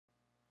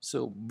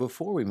So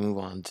before we move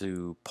on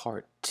to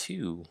part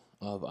two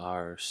of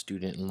our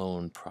student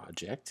loan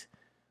project,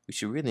 we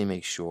should really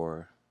make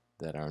sure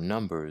that our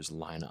numbers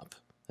line up,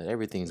 that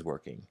everything's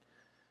working.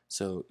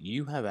 So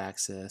you have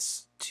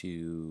access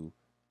to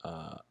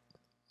uh,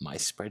 my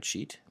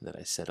spreadsheet that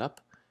I set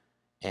up,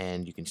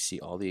 and you can see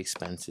all the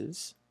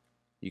expenses.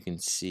 You can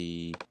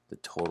see the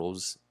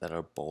totals that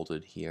are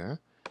bolded here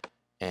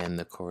and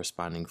the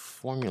corresponding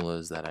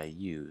formulas that I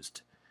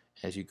used.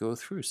 As you go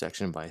through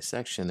section by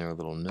section, there are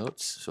little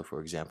notes. So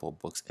for example,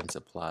 books and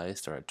supplies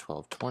start at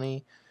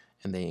 $12.20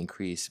 and they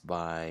increase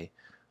by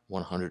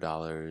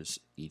 $100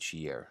 each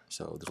year.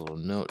 So there's a little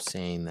note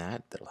saying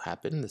that'll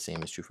happen. The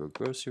same is true for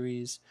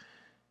groceries.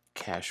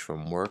 Cash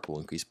from work will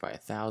increase by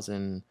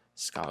 1,000.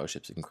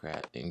 Scholarships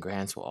and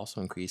grants will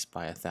also increase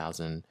by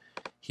 1,000.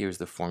 Here's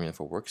the formula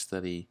for work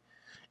study,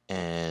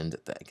 and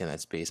again,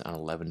 that's based on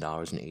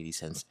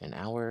 $11.80 an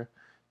hour,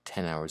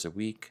 10 hours a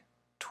week,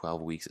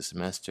 12 weeks a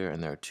semester,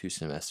 and there are 2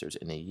 semesters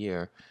in a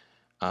year.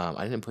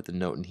 I didn't put the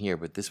note in here,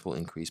 but this will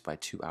increase by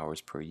 2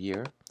 hours per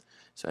year.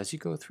 So as you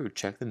go through,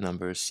 check the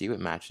numbers, see what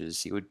matches,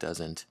 see what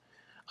doesn't.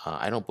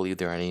 I don't believe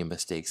there are any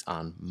mistakes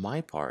on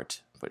my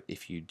part, but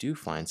if you do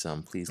find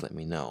some, please let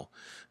me know.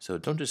 So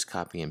don't just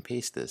copy and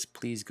paste this.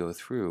 Please go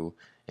through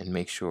and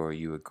make sure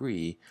you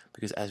agree,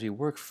 because as we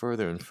work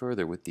further and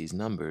further with these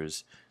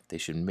numbers, they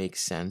should make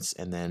sense.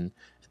 And then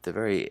at the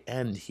very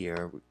end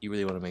here, you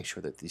really want to make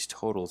sure that these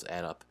totals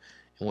add up.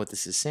 And what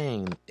this is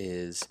saying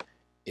is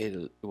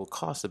it will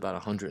cost about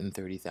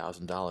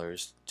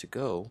 $130,000 to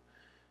go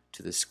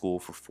to the school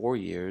for 4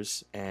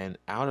 years, and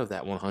out of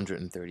that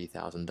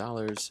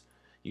 $130,000,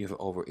 you have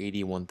over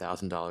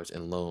 $81,000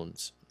 in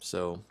loans.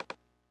 So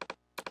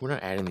we're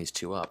not adding these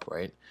two up,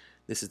 right?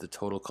 This is the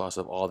total cost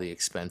of all the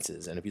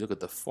expenses. And if you look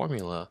at the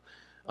formula,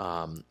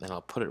 and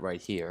I'll put it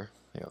right here,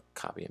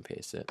 copy and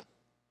paste it.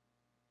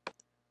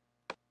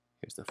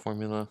 Here's the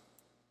formula.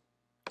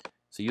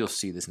 So you'll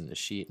see this in the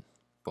sheet.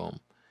 Boom.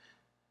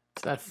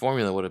 So that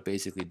formula, what it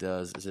basically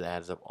does is it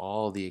adds up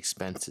all the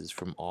expenses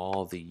from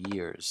all the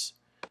years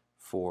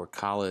for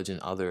college and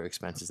other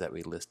expenses that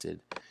we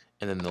listed.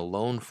 And then the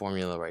loan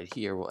formula right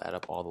here will add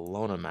up all the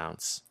loan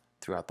amounts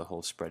throughout the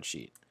whole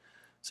spreadsheet.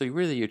 So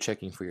you're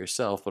checking for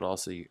yourself, but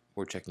also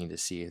we're checking to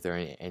see if there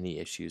are any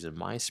issues in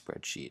my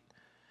spreadsheet.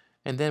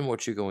 And then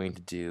what you're going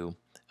to do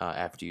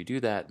after you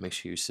do that, make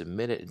sure you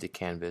submit it into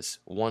Canvas.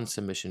 One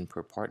submission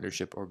per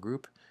partnership or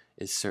group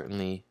is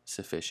certainly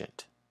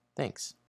sufficient. Thanks.